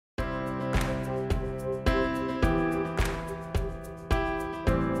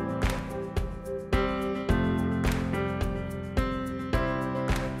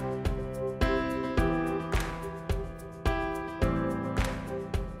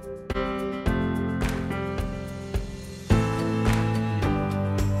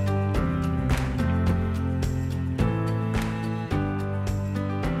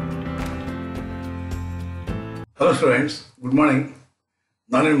Hello students, good morning.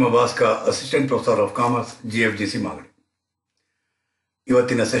 ನಾನು ನಿಮ್ಮ Bhaska assistant professor of commerce GFGC Magadi.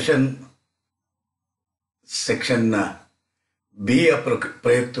 ಇವತ್ತಿನ ಸೆಕ್ಷನ್ ಬಿ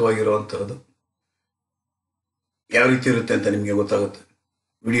ಪ್ರಯುಕ್ತವಾಗಿರುವಂತಹದ್ದು ಯಾವ ರೀತಿ ಇರುತ್ತೆ ಅಂತ ನಿಮಗೆ ಗೊತ್ತಾಗುತ್ತೆ.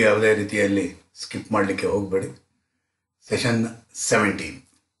 ವಿಡಿಯೋ ಯಾವುದೇ ರೀತಿಯಲ್ಲಿ ಸ್ಕಿಪ್ ಮಾಡಲಿಕ್ಕೆ ಹೋಗಬೇಡಿ. ಸೆಷನ್ 17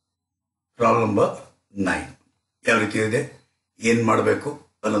 ಪ್ರಾಬ್ಲಮ್ ನಂಬರ್ 9 ಯಾವ ರೀತಿ ಇದೆ, ಏನು ಮಾಡಬೇಕು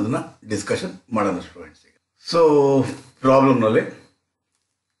ಅನ್ನೋದನ್ನ ಡಿಸ್ಕಷನ್ ಮಾಡೋಣ ಸ್ಟೂಡೆಂಟ್ಸ್. ಸೊ ಪ್ರಾಬ್ಲಮ್ ನಂಬರ್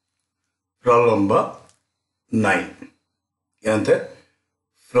 9 ಏನಂತೆ,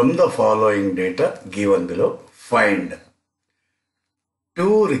 from the following data given below find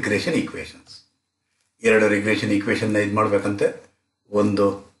 2 regression equations. 2 regression equation ಇದು ಮಾಡಬೇಕಂತೆ.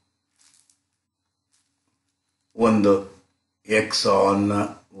 ಒಂದು ಎಕ್ಸ್ ಆನ್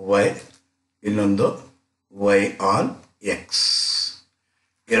ವೈ, ಇನ್ನೊಂದು Y on X.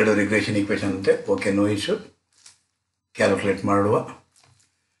 2 regression equation ಅಂತೆ. ಓಕೆ, ನೋ ಇಶ್ಯೂ, ಕ್ಯಾಲ್ಕುಲೇಟ್ ಮಾಡುವ.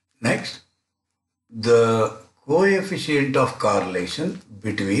 Next, the coefficient of correlation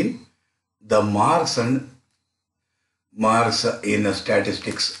between the marks in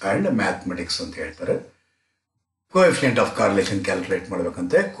statistics and mathematics ಅಂತ ಹೇಳ್ತಾರೆ. Coefficient of correlation calculate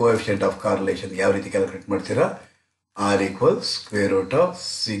ಮಾಡಬೇಕಂತೆ. Coefficient of correlation ಯಾವ ರೀತಿ calculate ಮಾಡ್ತೀರಾ? R equals square root of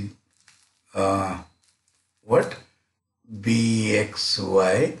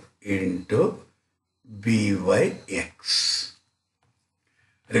bxy into byx.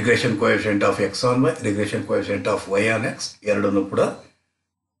 Regression coefficient of x on y, regression coefficient of y on x ಎರಡನ್ನು ಕೂಡ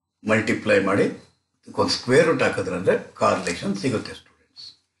multiply ಮಾಡಿ ಒಂದು square root ಹಾಕಿದ್ರೆ correlation ಸಿಗುತ್ತೆ students.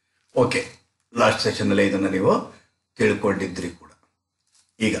 Okay, last ಸೆಷನ್ನಲ್ಲಿ ಇದನ್ನು ನೀವು ತಿಳ್ಕೊಂಡಿದ್ರಿ ಕೂಡ.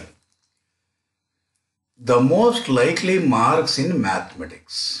 ಈಗ the most likely marks in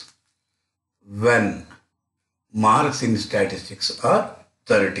mathematics when marks in statistics are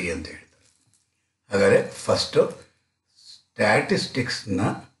 30 ಅಂತ ಹೇಳ್ತಾರೆ. ಹಾಗಾದರೆ ಫಸ್ಟ್ ಸ್ಟ್ಯಾಟಿಸ್ಟಿಕ್ಸ್ನ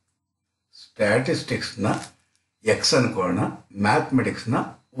ಎಕ್ಸ್ ಅನ್ಕೋಣ, ಮ್ಯಾಥಮೆಟಿಕ್ಸ್ನ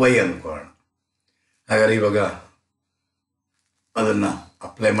ವೈ ಅನ್ಕೋಣ. ಹಾಗಾದರೆ ಇವಾಗ ಅದನ್ನು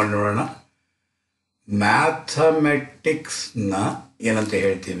ಅಪ್ಲೈ ಮಾಡಿ ನೋಡೋಣ. ಮ್ಯಾಥಮೆಟಿಕ್ಸ್ನ ಏನಂತ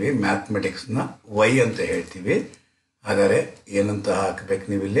ಹೇಳ್ತೀವಿ? ಮ್ಯಾಥಮೆಟಿಕ್ಸ್ನ ವೈ ಅಂತ ಹೇಳ್ತೀವಿ. ಹಾಗಾದರೆ ಏನಂತ ಹಾಕಬೇಕು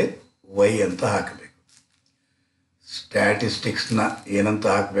ನೀವಿಲ್ಲಿ? ವೈ ಅಂತ ಹಾಕಬೇಕು. ಸ್ಟ್ಯಾಟಿಸ್ಟಿಕ್ಸ್ನ ಏನಂತ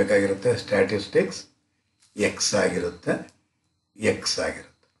ಹಾಕಬೇಕಾಗಿರುತ್ತೆ? ಸ್ಟ್ಯಾಟಿಸ್ಟಿಕ್ಸ್ ಎಕ್ಸ್ ಆಗಿರುತ್ತೆ.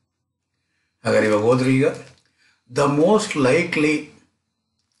 ಹಾಗಾದ್ರೆ ಇವಾಗ ಹೋದ್ರಿ. ಈಗ the most likely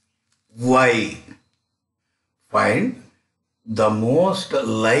Y, find the most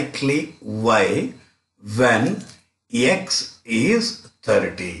likely Y when x is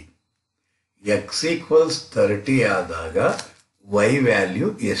 30. x equals 30 ಆದಾಗ y ವ್ಯಾಲ್ಯೂ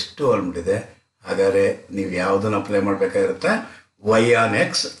ಎಷ್ಟು ಅಂದ್ಬಿಟ್ಟಿದೆ. ಹಾಗಾದರೆ ನೀವು ಯಾವುದನ್ನು apply ಮಾಡಬೇಕಾಗಿರುತ್ತೆ? y on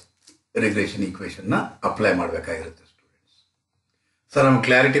X regression ಈಕ್ವೇಷನ್ನ apply ಮಾಡಬೇಕಾಗಿರುತ್ತೆ students. Sir ನಮ್ಗೆ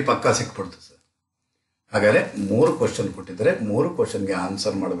ಕ್ಲಾರಿಟಿ ಪಕ್ಕಾ ಸಿಕ್ಬಿಡ್ತು ಸರ್. ಹಾಗಾದರೆ 3 ಕ್ವಶನ್ ಕೊಟ್ಟಿದ್ದಾರೆ, 3 ಕ್ವಶನ್ಗೆ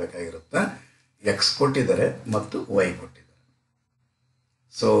ಆನ್ಸರ್ ಮಾಡಬೇಕಾಗಿರುತ್ತೆ. ಎಕ್ಸ್ ಕೊಟ್ಟಿದ್ದಾರೆ ಮತ್ತು ವೈ ಕೊಟ್ಟಿದ್ದಾರೆ.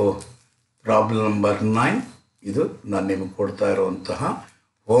 ಸೊ ಪ್ರಾಬ್ಲಮ್ ನಂಬರ್ 9 ಇದು ನಾನು ನಿಮಗೆ ಕೊಡ್ತಾ ಇರುವಂತಹ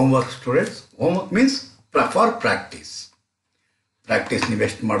homework students. Homework means for practice ನೀವು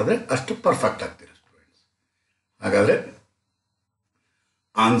ಎಷ್ಟು ಮಾಡಿದ್ರೆ ಅಷ್ಟು ಪರ್ಫೆಕ್ಟ್ ಆಗ್ತೀರ ಸ್ಟೂಡೆಂಟ್ಸ್. ಹಾಗಾದರೆ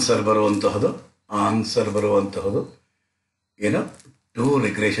ಆನ್ಸರ್ ಬರುವಂತಹದ್ದು ಏನು? 2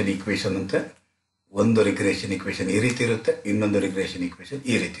 ರಿಗ್ರೆಷನ್ ಈಕ್ವೇಷನ್ ಅಂತೆ. ಒಂದು ರಿಗ್ರೆಷನ್ ಈಕ್ವೇಷನ್ ಈ ರೀತಿ ಇರುತ್ತೆ, ಇನ್ನೊಂದು ರಿಗ್ರೆಷನ್ ಈಕ್ವೇಷನ್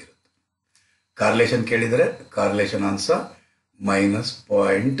ಈ ರೀತಿ ಇರುತ್ತೆ. ಕಾರ್ಲೇಷನ್ ಕೇಳಿದರೆ correlation answer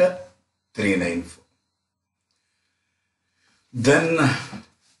 -0.394. Then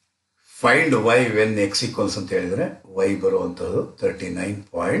find Y when X equals ಅಂತ ಹೇಳಿದರೆ ವೈ ಬರುವಂಥದ್ದು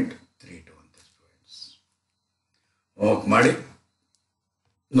 39.32 ಅಂತ ಸ್ಟೂಡೆಂಟ್ಸ್. ಹೋಮ್ವರ್ಕ್ ಮಾಡಿ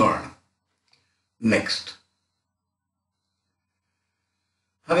ನೋಡೋಣ. ನೆಕ್ಸ್ಟ್,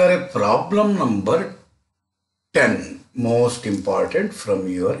 ಹಾಗಾದರೆ problem number 10 most important from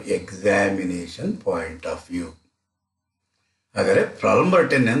your examination point of view. ಹಾಗಾದರೆ ಪ್ರಾಬ್ಲಮ್ ನಂಬರ್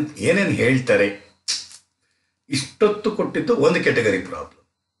 10 ಅಂತ ಏನೇನು ಹೇಳ್ತಾರೆ? ಇಷ್ಟೊತ್ತು ಕೊಟ್ಟಿದ್ದು ಒಂದು ಕ್ಯಾಟಗರಿ ಪ್ರಾಬ್ಲಮ್,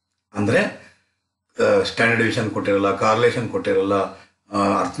 ಅಂದರೆ standard division ಕೊಟ್ಟಿರಲ್ಲ, correlation ಕೊಟ್ಟಿರಲ್ಲ,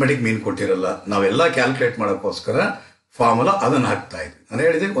 arithmetic mean ಕೊಟ್ಟಿರಲ್ಲ. ನಾವೆಲ್ಲ ಕ್ಯಾಲ್ಕುಲೇಟ್ ಮಾಡೋಕ್ಕೋಸ್ಕರ ಫಾರ್ಮುಲಾ ಅದನ್ನು ಹಾಕ್ತಾ ಇದ್ವಿ. ನಾನು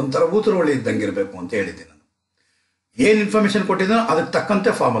ಹೇಳಿದೆ ಒಂಥರ ಊತುರುಳಿ ಇದ್ದಂಗೆ ಇರಬೇಕು ಅಂತ ಹೇಳಿದ್ದೆ ನಾನು. ಏನು ಇನ್ಫಾರ್ಮೇಷನ್ ಕೊಟ್ಟಿದ್ದೋ ಅದಕ್ಕೆ ತಕ್ಕಂತೆ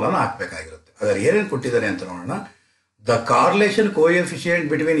ಫಾರ್ಮುಲಾನ ಹಾಕಬೇಕಾಗಿರುತ್ತೆ. ಹಾಗಾದ್ರೆ ಏನೇನು ಕೊಟ್ಟಿದ್ದಾರೆ ಅಂತ ನೋಡೋಣ. The correlation coefficient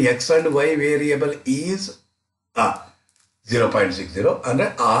between X and Y variable is 0.60, ಅಂದರೆ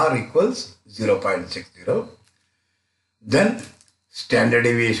R equals 0.60. Then standard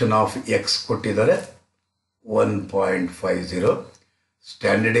deviation of X ಕೊಟ್ಟಿದ್ದಾರೆ 1.50.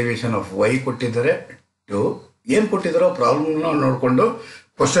 ಸ್ಟ್ಯಾಂಡರ್ಡ್ ಡಿವಿಯೇಷನ್ ಆಫ್ ವೈ ಕೊಟ್ಟಿದ್ದಾರೆ 2. ಏನು ಕೊಟ್ಟಿದ್ದಾರೋ ಪ್ರಾಬ್ಲಮ್ನ ನೋಡಿಕೊಂಡು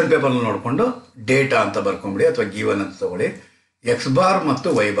ಕ್ವಶನ್ ಪೇಪರ್ ನೋಡಿಕೊಂಡು ಡೇಟಾ ಅಂತ ಬರ್ಕೊಂಬಿಡಿ ಅಥವಾ ಗಿವನ್ ಅಂತ ತಗೊಳ್ಳಿ. ಎಕ್ಸ್ ಬಾರ್ ಮತ್ತು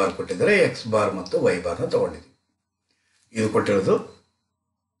ವೈ ಬಾರ್ ಕೊಟ್ಟಿದ್ದಾರೆ, ಎಕ್ಸ್ ಬಾರ್ ಮತ್ತು ವೈ ಬಾರ್ನ ತಗೊಂಡಿದ್ದೀವಿ. ಇದು ಕೊಟ್ಟಿರೋದು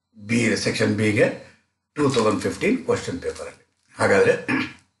ಸೆಕ್ಷನ್ ಬಿಗೆ 2015 ಕ್ವಶನ್ ಪೇಪರಲ್ಲಿ. ಹಾಗಾದರೆ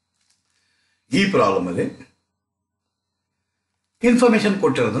ಈ ಪ್ರಾಬ್ಲಮಲ್ಲಿ ಇನ್ಫಾರ್ಮೇಷನ್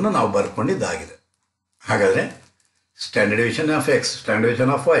ಕೊಟ್ಟಿರೋದನ್ನು ನಾವು ಬರ್ಕೊಂಡಿದ್ದಾಗಿದೆ. ಹಾಗಾದರೆ standard division of X, standard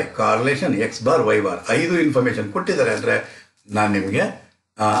division of Y, correlation X bar Y bar 5 information ಕೊಟ್ಟಿದ್ದಾರೆ. ಅಂದರೆ ನಾನು ನಿಮಗೆ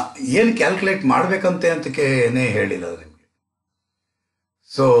ಏನು ಕ್ಯಾಲ್ಕುಲೇಟ್ ಮಾಡಬೇಕಂತೆ ಅಂತಕ್ಕೇನೇ ಹೇಳಿಲ್ಲ ನಿಮಗೆ.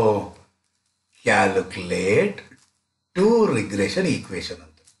 ಸೊ ಕ್ಯಾಲ್ಕುಲೇಟ್ 2 ರಿಗ್ರೆಷನ್ ಈಕ್ವೇಷನ್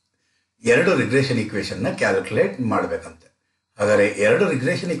ಅಂತ, 2 ರಿಗ್ರೆಷನ್ ಈಕ್ವೇಷನ್ನ ಕ್ಯಾಲ್ಕುಲೇಟ್ ಮಾಡಬೇಕಂತೆ. ಹಾಗಾದರೆ 2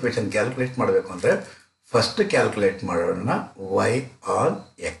 ರಿಗ್ರೆಷನ್ ಈಕ್ವೇಷನ್ ಕ್ಯಾಲ್ಕುಲೇಟ್ ಮಾಡಬೇಕು ಅಂದರೆ ಫಸ್ಟ್ ಕ್ಯಾಲ್ಕುಲೇಟ್ ಮಾಡೋಣ Y on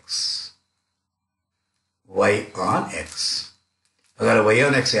X. Y on X. ಹಾಗಾದರೆ ವೈ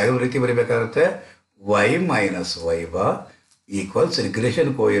ಆನ್ ಎಕ್ಸ್ ಯಾವ ರೀತಿ ಬರೀಬೇಕಾಗುತ್ತೆ? Y minus Y bar equals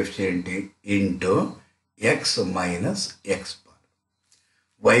regression coefficient into X minus X bar.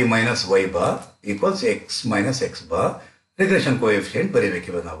 Y minus Y bar equals X minus X bar. Regression coefficient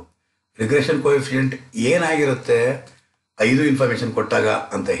ಬರೀಬೇಕಿವ ನಾವು. Regression coefficient ಏನಾಗಿರುತ್ತೆ? 5 information ಕೊಟ್ಟಾಗ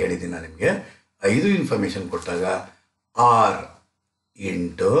ಅಂತ ಹೇಳಿದ್ದೀನಿ ನಾನು ನಿಮಗೆ. 5 ಇನ್ಫಾರ್ಮೇಷನ್ ಕೊಟ್ಟಾಗ ಆರ್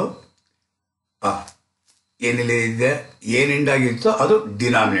ಇಂಟು ಏನಿಲ್ಲ ಇದೆ, ಏನು ಎಂಡಾಗಿರುತ್ತೋ ಅದು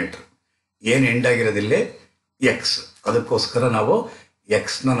ಡಿನಾಮಿನೇಟರ್, ಏನು ಎಂಡಾಗಿರೋದಿಲ್ಲ ಎಕ್ಸ್. ಅದಕ್ಕೋಸ್ಕರ ನಾವು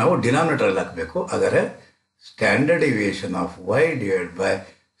ಎಕ್ಸ್ನ ನಾವು ಡಿನಾಮಿನೇಟರಲ್ಲಿ ಹಾಕಬೇಕು. ಹಾಗಾದರೆ standard deviation of Y divide by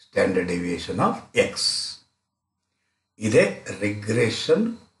standard deviation of X. ಇದೇ ರಿಗ್ರೆಷನ್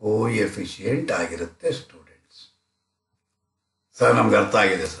ಕೋಎಫಿಷಿಯಂಟ್ ಆಗಿರುತ್ತೆ ಸ್ಟೂಡೆಂಟ್ಸ್. ಸರ್ ನಮ್ಗೆ ಅರ್ಥ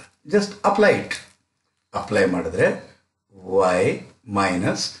ಆಗಿದೆ sir. Just apply it. Apply ಮಾಡಿದ್ರೆ ವೈ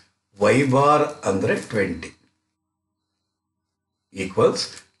ಮೈನಸ್ ವೈ ಬಾರ್ ಅಂದರೆ 20 ಈಕ್ವಲ್ಸ್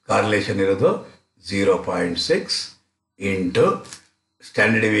ಕಾರ್ಲೇಷನ್ ಇರೋದು 0.6 into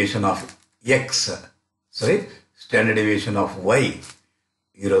standard deviation of X, standard deviation of Y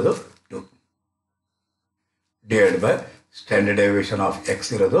ಇರೋದು 2 divide by standard deviation of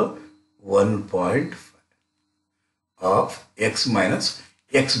X ಇರೋದು 1.5 of X minus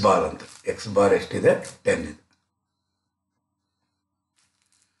X bar ಅಂತ. X bar ಎಷ್ಟಿದೆ? 10 ಇದೆ.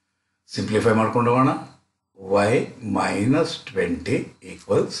 Simplify ಮಾಡ್ಕೊಂಡು ಹೋಗೋಣ. Y minus 20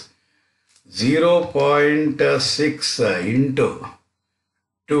 equals 0.6 into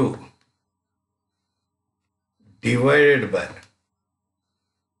 2 divided by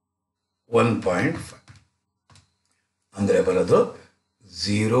 1.5 ಅಂದರೆ ಬರೋದು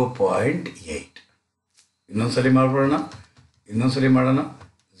 0.8. ಇನ್ನೊಂದ್ಸಲಿ ಮಾಡೋಣ.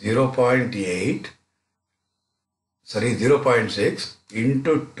 0.6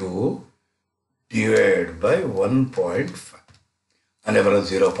 ಇಂಟು 2 ಡಿವೈಡ್ ಬೈ 1.5 ಅಂದರೆ ಬರೋದು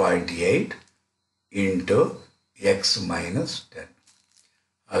 0.8 ಇಂಟು ಎಕ್ಸ್ ಮೈನಸ್ 10.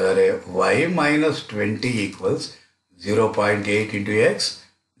 ಹಾಗಾದರೆ Y minus 20 equals 0.8 into X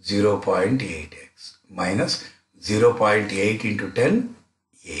 0.8 X minus 0.8 into 10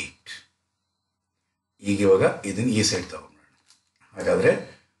 8. ಈಗ ಇವಾಗ ಇದನ್ನು ಈ ಸೈಡ್ ತಗೊಂಡ್ಬಿಡೋಣ. ಹಾಗಾದರೆ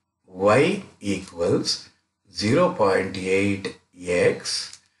ವೈ ಈಕ್ವಲ್ಸ್ 0.8 ಎಕ್ಸ್,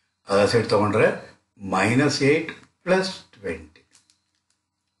 ಅದರ ಸೈಡ್ ತಗೊಂಡ್ರೆ -8 plus 20.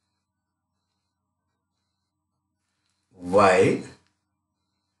 Y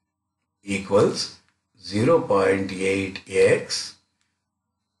equals 0.8 X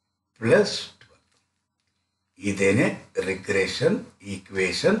plus 12. ಇದೇನೆ regression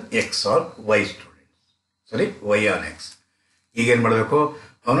equation X on Y students. Y on X. ಈಗೇನು ಮಾಡಬೇಕು?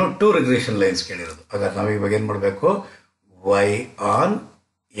 ಅವನು 2 ರಿಗ್ರೆಷನ್ ಲೈನ್ಸ್ ಕೇಳಿರೋದು. ಹಾಗಾದ್ರೆ ನಾವು ಇವಾಗ ಏನು ಮಾಡಬೇಕು? ವೈ ಆನ್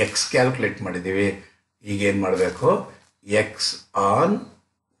ಎಕ್ಸ್ ಕ್ಯಾಲ್ಕುಲೇಟ್ ಮಾಡಿದ್ದೀವಿ. ಈಗೇನು ಮಾಡಬೇಕು? X on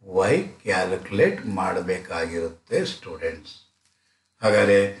Y calculate ಮಾಡಬೇಕಾಗಿರುತ್ತೆ students.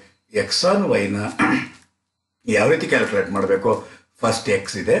 ಹಾಗಾದರೆ ಎಕ್ಸ್ ಆನ್ ವೈನ ಯಾವ ರೀತಿ ಕ್ಯಾಲ್ಕುಲೇಟ್ ಮಾಡಬೇಕು? ಫಸ್ಟ್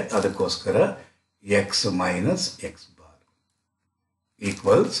ಎಕ್ಸ್ ಇದೆ, ಅದಕ್ಕೋಸ್ಕರ X minus X bar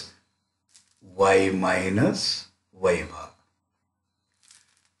equals Y minus Y bar.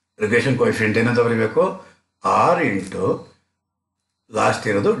 Regression coefficient ಏನಂತ ಬರೀಬೇಕು? ಆರ್ ಇಂಟು ಲಾಸ್ಟ್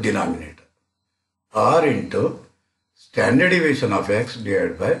ಇರೋದು denominator, R into standard deviation of X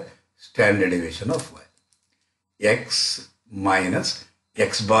divide by standard deviation of Y. X minus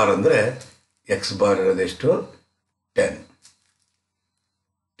X bar ಅಂದರೆ X bar ಇರೋದೆಷ್ಟು? 10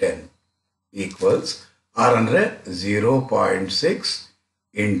 equals R ಅಂದರೆ 0.6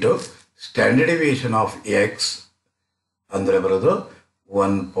 into standard deviation of X ಅಂದರೆ ಬರೋದು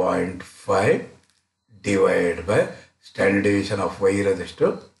 1.5 divide by standard deviation of Y ಇರೋದೆಷ್ಟು?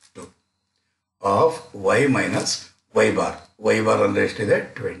 2 of Y minus Y bar. Y bar ಅಂದರೆ ಎಷ್ಟಿದೆ?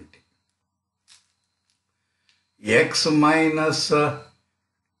 20. X minus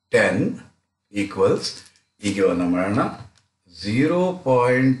 10 equals ಈಗ ಇವನ್ನ ಮಾಡೋಣ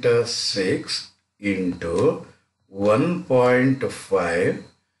 0.6 into 1.5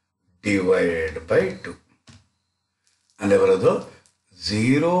 divided by 2 ಅಂದರೆ ಬರೋದು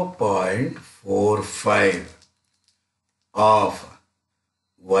 0.45 of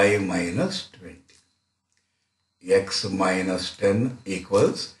y minus 20. X minus 10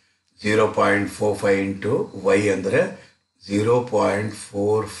 equals 0.45 into y ಅಂದರೆ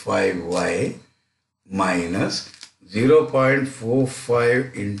 0.45y minus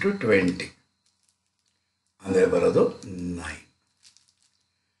 0.45 into 20 ಅಂದರೆ ಬರೋದು 9.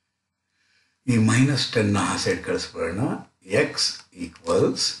 ಈ ಮೈನಸ್ 10 ಆ side ಕಳಿಸ್ಬಿಡೋಣ. x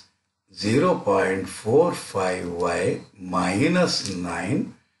equals 0.45y minus 9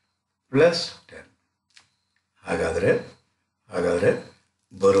 plus 10. ಹಾಗಾದರೆ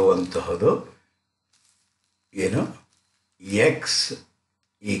ಬರುವಂತಹದು ಏನು x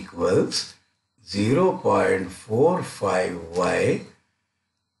equals 0.45y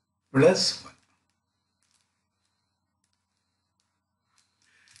plus 1.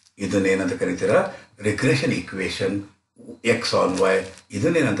 ಇದನ್ನೇನಂತ ಕರೀತೀರಾ regression equation x on y.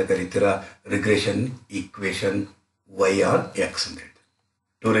 ಇದನ್ನೇನಂತ ಕರೀತೀರಾ regression equation y on x ಅಂತ ಹೇಳ್ತಾರೆ.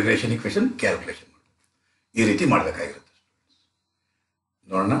 To regression equation calculation ಈ ರೀತಿ ಮಾಡಬೇಕಾಗಿರುತ್ತೆ.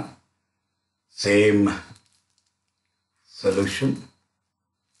 ನೋಡೋಣ. ಸೇಮ್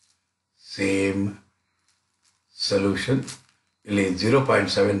ಸೊಲ್ಯೂಷನ್ ಇಲ್ಲಿ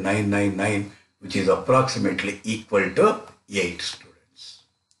 0.7999 which is approximately equal to 8 students.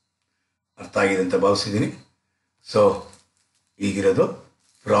 ಅರ್ಥ ಆಗಿದೆ ಅಂತ ಭಾವಿಸಿದ್ದೀನಿ. So ಈಗಿರೋದು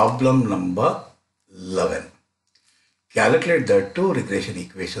problem number 11. Calculate the to regression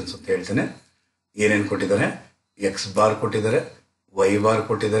equations ಅಂತ ಹೇಳ್ತೇನೆ. ಏನೇನು ಕೊಟ್ಟಿದ್ದಾರೆ? ಎಕ್ಸ್ ಬಾರ್ ಕೊಟ್ಟಿದ್ದಾರೆ, ವೈ ಬಾರ್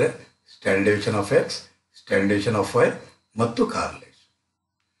ಕೊಟ್ಟಿದ್ದಾರೆ, standard division of X, standard division of Y ಮತ್ತು ಕಾರ್ಲೇಷನ್.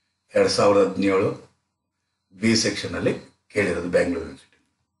 2017 ಬಿ ಸೆಕ್ಷನಲ್ಲಿ ಕೇಳಿರೋದು ಬ್ಯಾಂಗ್ಳೂರು ಯೂನಿವರ್ಸಿಟಿ.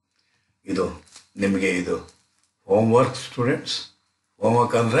 ಇದು ನಿಮಗೆ ಇದು ಹೋಮ್ವರ್ಕ್ ಸ್ಟೂಡೆಂಟ್ಸ್.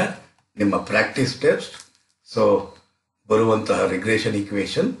 ಹೋಮ್ವರ್ಕ್ ಅಂದರೆ ನಿಮ್ಮ ಪ್ರಾಕ್ಟೀಸ್ ಟೆಸ್ಟ್. ಸೊ ಬರುವಂತಹ ರಿಗ್ರೆಷನ್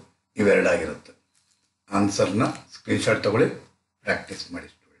ಈಕ್ವೇಷನ್ ಇವೆರಡಾಗಿರುತ್ತೆ. ಆನ್ಸರ್ನ ಸ್ಕ್ರೀನ್ಶಾಟ್ ತಗೊಳ್ಳಿ, ಪ್ರಾಕ್ಟೀಸ್ ಮಾಡಿ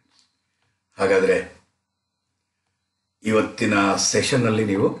ಸ್ಟೂಡೆಂಟ್ಸ್. ಹಾಗಾದರೆ ಇವತ್ತಿನ ಸೆಷನ್ನಲ್ಲಿ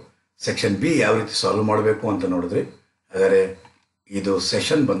ನೀವು ಸೆಕ್ಷನ್ ಬಿ ಯಾವ ರೀತಿ ಸಾಲ್ವ್ ಮಾಡಬೇಕು ಅಂತ ನೋಡಿದ್ರಿ. ಹಾಗಾದರೆ ಇದು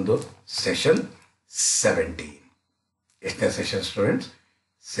ಸೆಷನ್ ಬಂದು ಸೆಷನ್ 17. ಎಷ್ಟನೇ ಸೆಷನ್ ಸ್ಟೂಡೆಂಟ್ಸ್?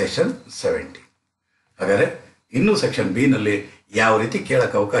 ಸೆಷನ್ 17. ಹಾಗಾದರೆ ಇನ್ನೂ ಸೆಕ್ಷನ್ ಬಿನಲ್ಲಿ ಯಾವ ರೀತಿ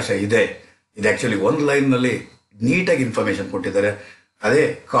ಕೇಳೋಕ್ಕೆ ಅವಕಾಶ ಇದೆ. ಇದು ಆ್ಯಕ್ಚುಲಿ ಒಂದು ಲೈನ್ನಲ್ಲಿ ನೀಟಾಗಿ ಇನ್ಫಾರ್ಮೇಷನ್ ಕೊಟ್ಟಿದ್ದಾರೆ. ಅದೇ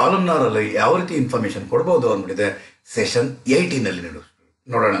ಕಾಲಮ್ನಾರಲ್ಲಿ ಯಾವ ರೀತಿ ಇನ್ಫಾರ್ಮೇಷನ್ ಕೊಡ್ಬೋದು ಅಂದ್ಬಿಟ್ಟಿದೆ ಸೆಷನ್ 18ನಲ್ಲಿ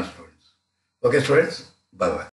ನೋಡೋಣ ಸ್ಟೂಡೆಂಟ್ಸ್. ಓಕೆ ಸ್ಟೂಡೆಂಟ್ಸ್, ಬಾಯ್ ಬಾಯ್.